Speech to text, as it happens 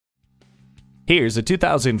Here's a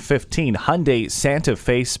 2015 Hyundai Santa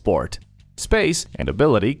Fe Sport. Space and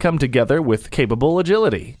ability come together with capable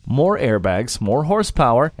agility. More airbags, more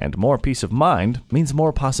horsepower, and more peace of mind means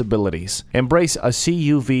more possibilities. Embrace a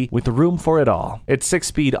CUV with room for it all. Its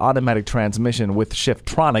 6-speed automatic transmission with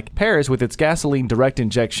Shiftronic pairs with its gasoline direct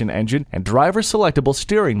injection engine and driver-selectable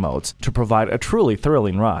steering modes to provide a truly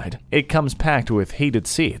thrilling ride. It comes packed with heated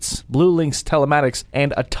seats, BlueLinks telematics,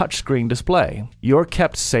 and a touchscreen display. You're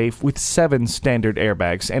kept safe with 7 standard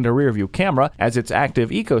airbags and a rear-view camera, as its active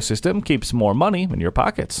ecosystem keeps more money in your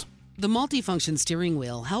pockets. The multifunction steering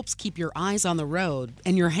wheel helps keep your eyes on the road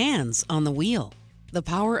and your hands on the wheel. The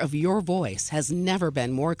power of your voice has never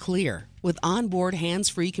been more clear with onboard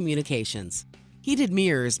hands-free communications. Heated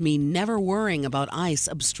mirrors mean never worrying about ice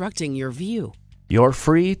obstructing your view. You're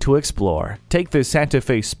free to explore. Take the Santa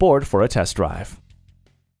Fe Sport for a test drive.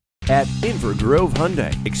 At Inver Grove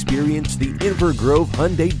Hyundai, experience the Inver Grove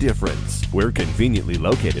Hyundai difference. We're conveniently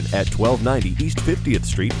located at 1290 East 50th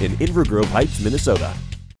Street in Inver Grove Heights, Minnesota.